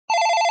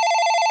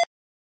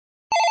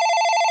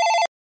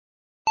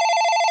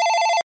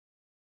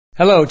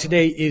Hello,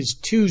 today is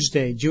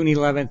Tuesday, June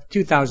 11th,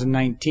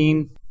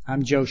 2019.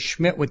 I'm Joe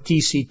Schmidt with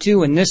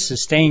TC2, and this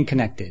is Staying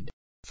Connected.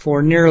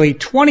 For nearly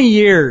 20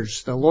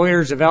 years, the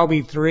lawyers of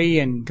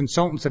LB3 and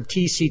consultants of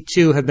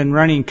TC2 have been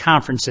running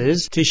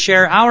conferences to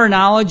share our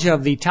knowledge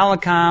of the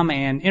telecom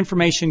and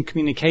information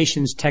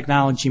communications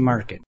technology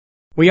market.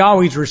 We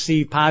always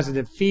receive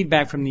positive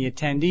feedback from the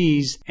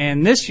attendees,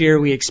 and this year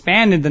we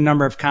expanded the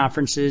number of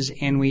conferences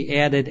and we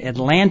added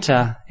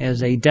Atlanta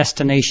as a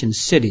destination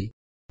city.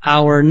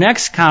 Our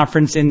next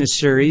conference in this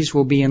series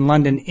will be in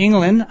London,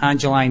 England on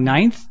July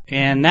 9th,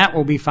 and that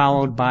will be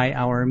followed by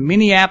our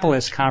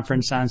Minneapolis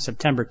conference on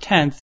September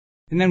 10th,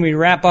 and then we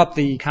wrap up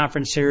the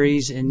conference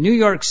series in New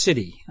York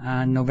City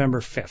on November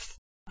 5th.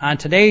 On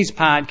today's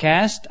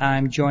podcast,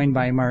 I'm joined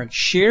by Mark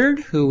Sheard,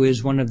 who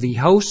is one of the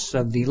hosts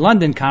of the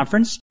London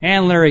conference,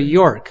 and Larry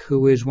York,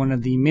 who is one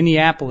of the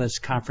Minneapolis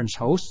conference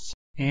hosts.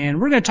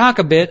 And we're going to talk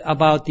a bit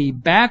about the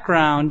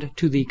background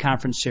to the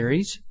conference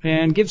series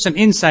and give some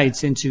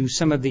insights into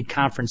some of the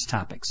conference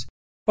topics.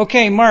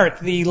 Okay, Mark,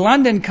 the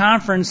London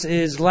conference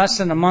is less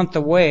than a month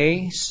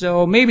away,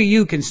 so maybe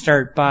you can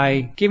start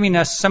by giving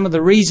us some of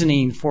the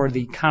reasoning for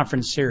the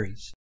conference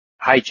series.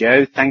 Hi,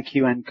 Joe. Thank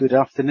you and good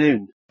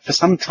afternoon. For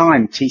some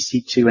time,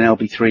 TC2 and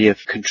LB3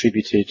 have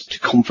contributed to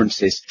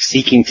conferences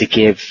seeking to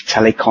give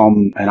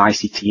telecom and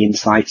ICT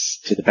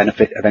insights to the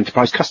benefit of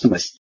enterprise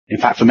customers. In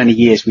fact, for many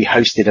years, we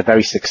hosted a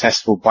very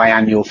successful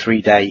biannual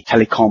 3-day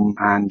telecom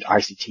and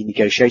ICT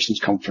negotiations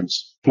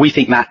conference. We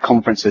think that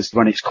conference has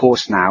run its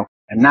course now,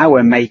 and now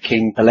we're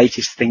making the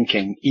latest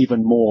thinking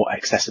even more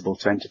accessible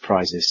to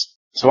enterprises.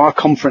 So our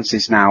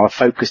conferences now are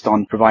focused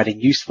on providing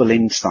useful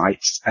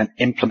insights and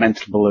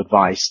implementable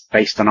advice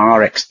based on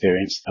our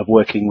experience of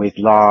working with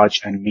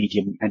large and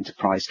medium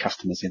enterprise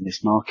customers in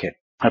this market.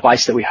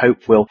 Advice that we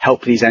hope will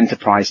help these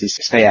enterprises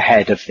stay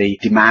ahead of the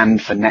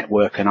demand for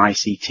network and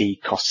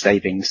ICT cost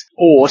savings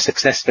or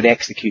successfully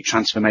execute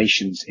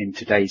transformations in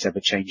today's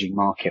ever-changing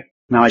market.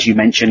 Now, as you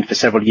mentioned, for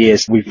several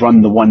years, we've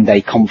run the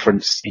one-day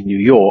conference in New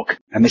York,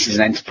 and this is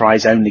an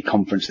enterprise-only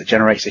conference that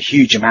generates a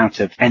huge amount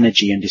of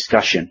energy and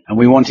discussion. And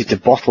we wanted to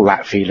bottle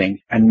that feeling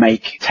and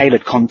make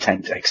tailored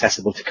content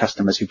accessible to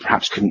customers who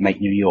perhaps couldn't make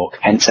New York,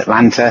 hence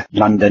Atlanta,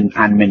 London,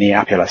 and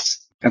Minneapolis.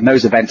 And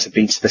those events have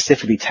been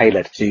specifically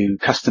tailored to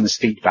customers'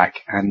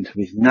 feedback and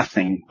with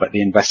nothing but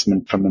the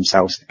investment from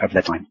themselves of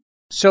their time.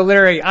 So,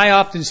 Larry, I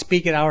often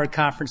speak at our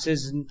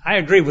conferences, and I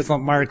agree with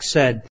what Mark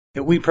said,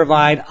 that we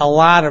provide a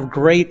lot of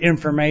great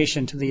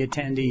information to the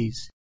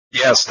attendees.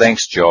 Yes,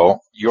 thanks,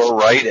 Joe. You're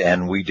right,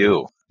 and we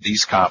do.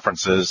 These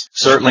conferences,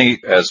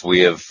 certainly as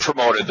we have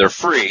promoted, they're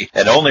free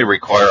and only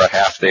require a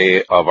half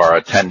day of our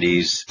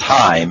attendees'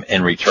 time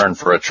in return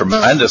for a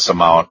tremendous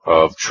amount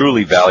of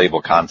truly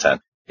valuable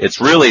content. It's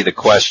really the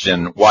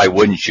question, why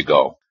wouldn't you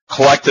go?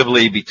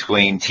 Collectively,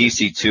 between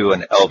TC2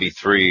 and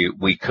LB3,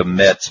 we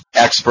commit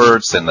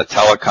experts in the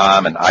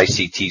telecom and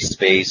ICT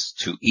space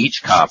to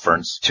each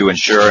conference to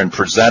ensure and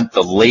present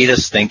the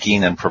latest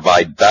thinking and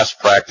provide best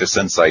practice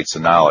insights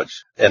and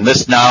knowledge. And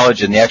this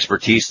knowledge and the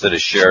expertise that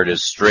is shared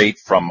is straight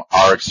from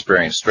our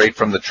experience, straight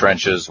from the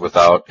trenches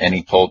without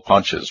any pulled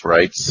punches,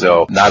 right?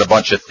 So not a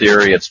bunch of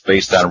theory. It's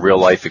based on real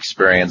life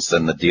experience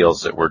and the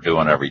deals that we're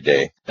doing every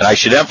day. And I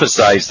should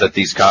emphasize that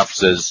these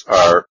conferences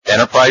are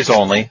enterprise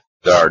only.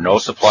 There are no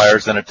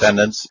suppliers in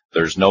attendance.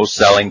 There's no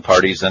selling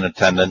parties in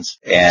attendance,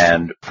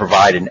 and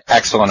provide an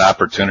excellent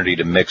opportunity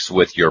to mix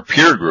with your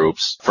peer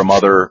groups from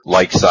other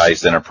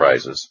like-sized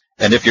enterprises.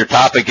 And if your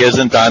topic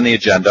isn't on the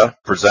agenda,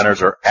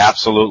 presenters are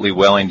absolutely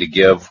willing to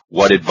give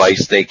what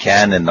advice they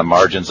can in the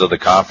margins of the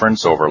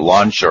conference over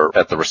lunch or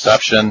at the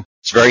reception.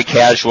 It's very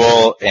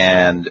casual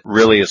and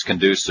really is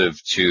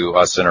conducive to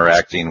us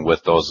interacting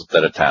with those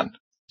that attend.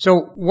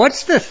 So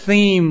what's the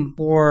theme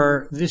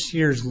for this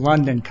year's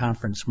London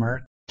conference,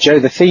 Mark? Joe,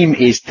 the theme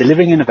is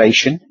delivering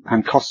innovation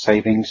and cost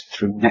savings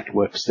through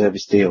network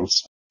service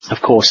deals.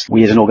 Of course,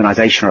 we as an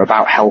organization are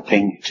about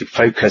helping to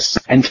focus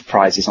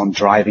enterprises on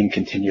driving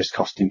continuous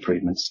cost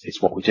improvements.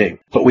 It's what we do.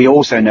 But we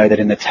also know that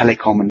in the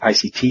telecom and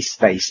ICT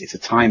space, it's a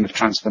time of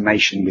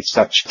transformation with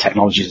such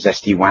technologies as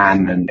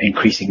SD-WAN and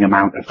increasing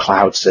amount of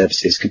cloud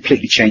services,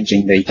 completely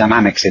changing the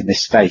dynamics in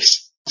this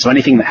space. So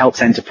anything that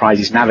helps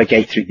enterprises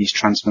navigate through these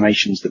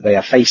transformations that they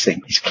are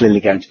facing is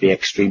clearly going to be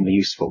extremely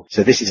useful.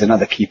 So this is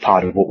another key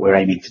part of what we're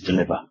aiming to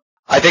deliver.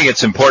 I think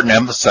it's important to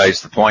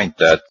emphasize the point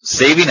that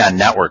saving on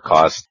network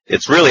costs,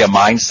 it's really a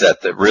mindset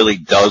that really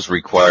does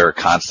require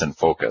constant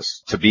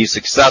focus. To be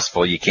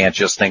successful, you can't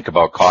just think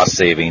about cost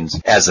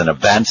savings as an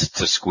event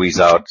to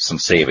squeeze out some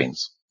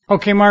savings.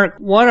 Okay, Mark,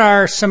 what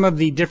are some of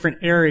the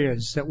different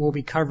areas that we'll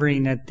be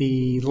covering at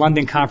the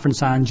London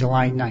conference on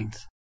July 9th?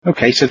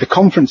 Okay, so the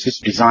conference is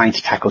designed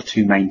to tackle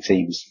two main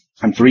themes.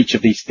 And for each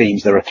of these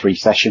themes, there are 3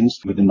 sessions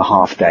within the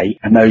half day,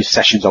 and those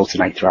sessions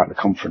alternate throughout the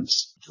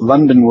conference.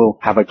 London will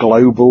have a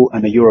global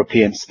and a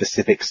European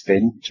specific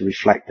spin to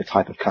reflect the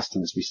type of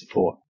customers we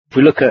support. If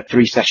we look at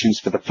 3 sessions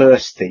for the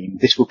first theme,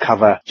 this will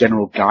cover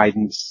general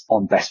guidance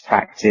on best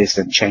practice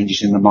and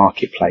changes in the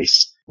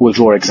marketplace. We'll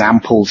draw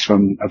examples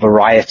from a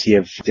variety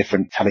of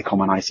different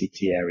telecom and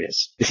ICT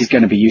areas. This is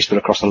going to be useful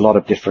across a lot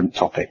of different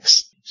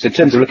topics. So in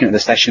terms of looking at the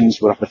sessions,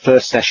 we'll have the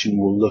first session,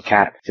 we'll look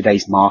at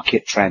today's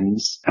market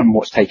trends and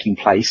what's taking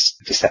place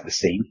to set the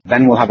scene.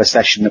 Then we'll have a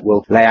session that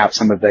will lay out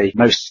some of the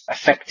most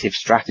effective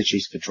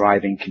strategies for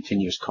driving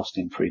continuous cost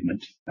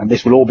improvement. And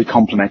this will all be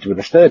complemented with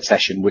a third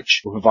session,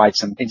 which will provide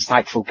some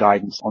insightful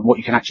guidance on what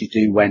you can actually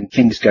do when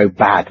things go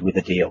bad with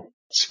a deal.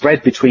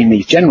 Spread between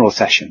these general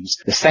sessions,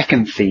 the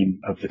second theme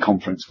of the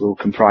conference will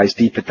comprise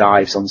deeper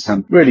dives on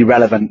some really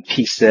relevant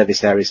key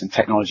service areas and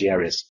technology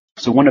areas.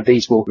 So one of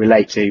these will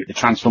relate to the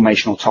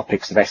transformational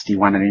topics of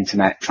SD-WAN and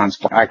Internet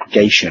transport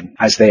aggregation,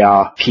 as they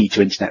are key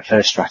to Internet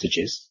first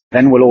strategies.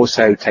 Then we'll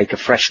also take a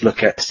fresh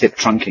look at SIP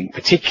trunking,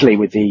 particularly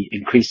with the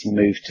increasing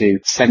move to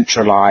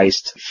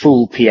centralized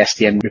full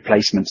PSTN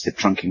replacement SIP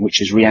trunking, which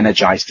has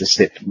re-energized the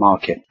SIP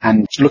market,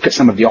 and look at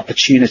some of the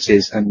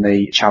opportunities and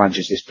the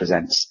challenges this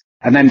presents.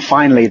 And then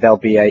finally, there'll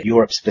be a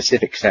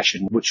Europe-specific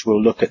session, which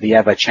will look at the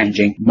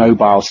ever-changing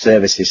mobile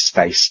services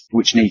space,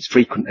 which needs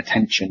frequent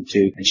attention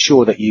to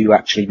ensure that you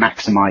actually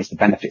maximize the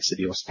benefits of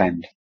your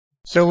spend.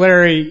 So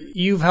Larry,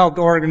 you've helped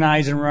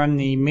organize and run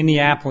the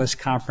Minneapolis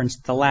conference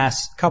the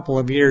last couple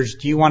of years.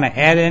 Do you want to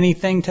add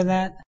anything to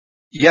that?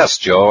 Yes,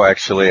 Joe.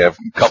 Actually, I have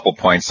a couple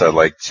points I'd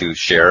like to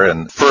share.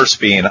 And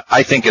first being,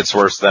 I think it's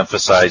worth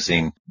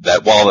emphasizing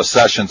that while the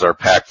sessions are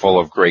packed full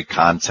of great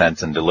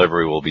content and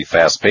delivery will be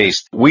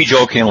fast-paced, we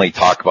jokingly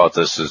talk about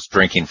this as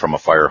drinking from a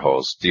fire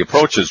hose. The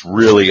approach is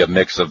really a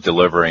mix of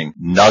delivering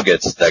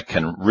nuggets that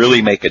can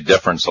really make a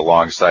difference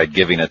alongside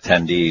giving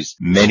attendees,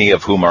 many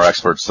of whom are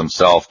experts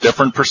themselves,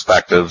 different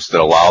perspectives that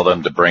allow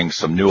them to bring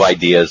some new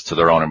ideas to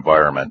their own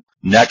environment.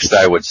 Next,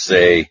 I would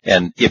say,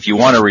 and if you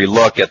want to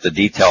relook at the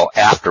detail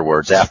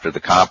afterwards, after the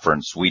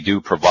conference, we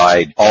do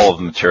provide all of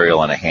the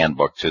material in a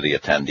handbook to the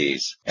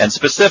attendees. And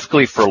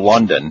specifically for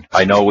London,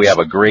 I know we have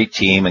a great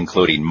team,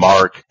 including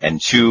Mark and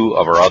two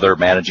of our other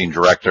managing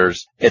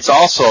directors. It's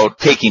also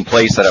taking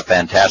place at a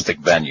fantastic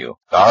venue,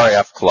 the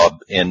RAF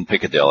Club in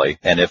Piccadilly.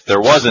 And if there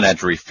was an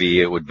entry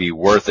fee, it would be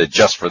worth it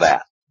just for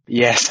that.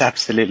 Yes,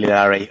 absolutely,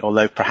 Larry,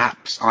 although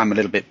perhaps I'm a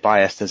little bit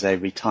biased as a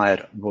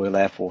retired Royal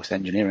Air Force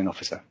engineering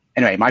officer.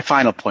 Anyway, my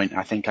final point,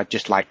 I think I'd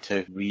just like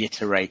to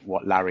reiterate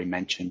what Larry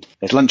mentioned.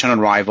 There's lunch on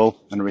arrival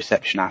and a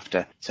reception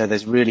after, so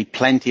there's really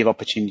plenty of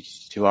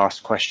opportunities to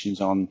ask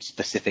questions on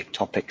specific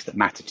topics that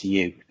matter to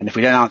you. And if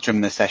we don't answer them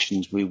in the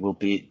sessions, we will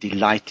be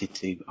delighted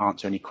to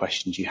answer any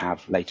questions you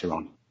have later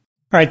on.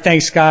 All right,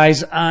 thanks,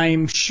 guys.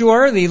 I'm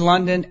sure the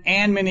London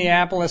and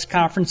Minneapolis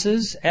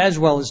conferences, as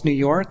well as New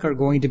York, are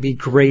going to be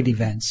great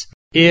events.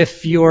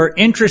 If you're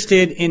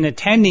interested in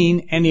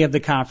attending any of the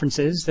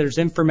conferences, there's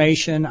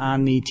information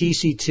on the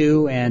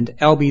TC2 and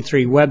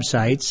LB3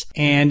 websites.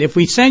 And if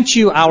we sent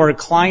you our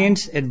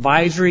client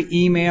advisory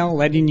email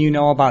letting you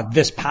know about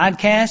this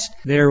podcast,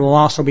 there will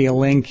also be a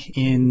link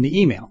in the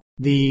email.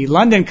 The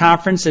London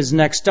conference is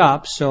next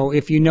up, so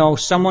if you know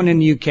someone in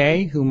the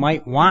UK who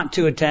might want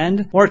to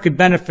attend or could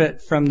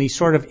benefit from the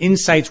sort of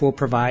insights we'll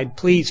provide,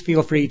 please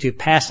feel free to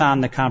pass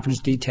on the conference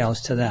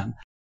details to them.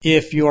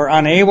 If you're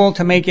unable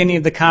to make any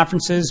of the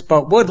conferences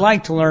but would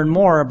like to learn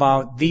more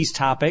about these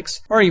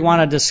topics, or you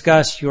want to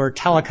discuss your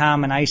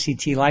telecom and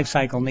ICT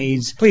lifecycle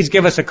needs, please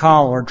give us a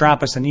call or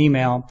drop us an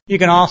email. You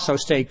can also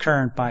stay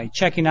current by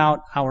checking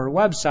out our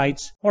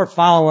websites or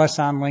follow us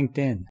on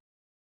LinkedIn.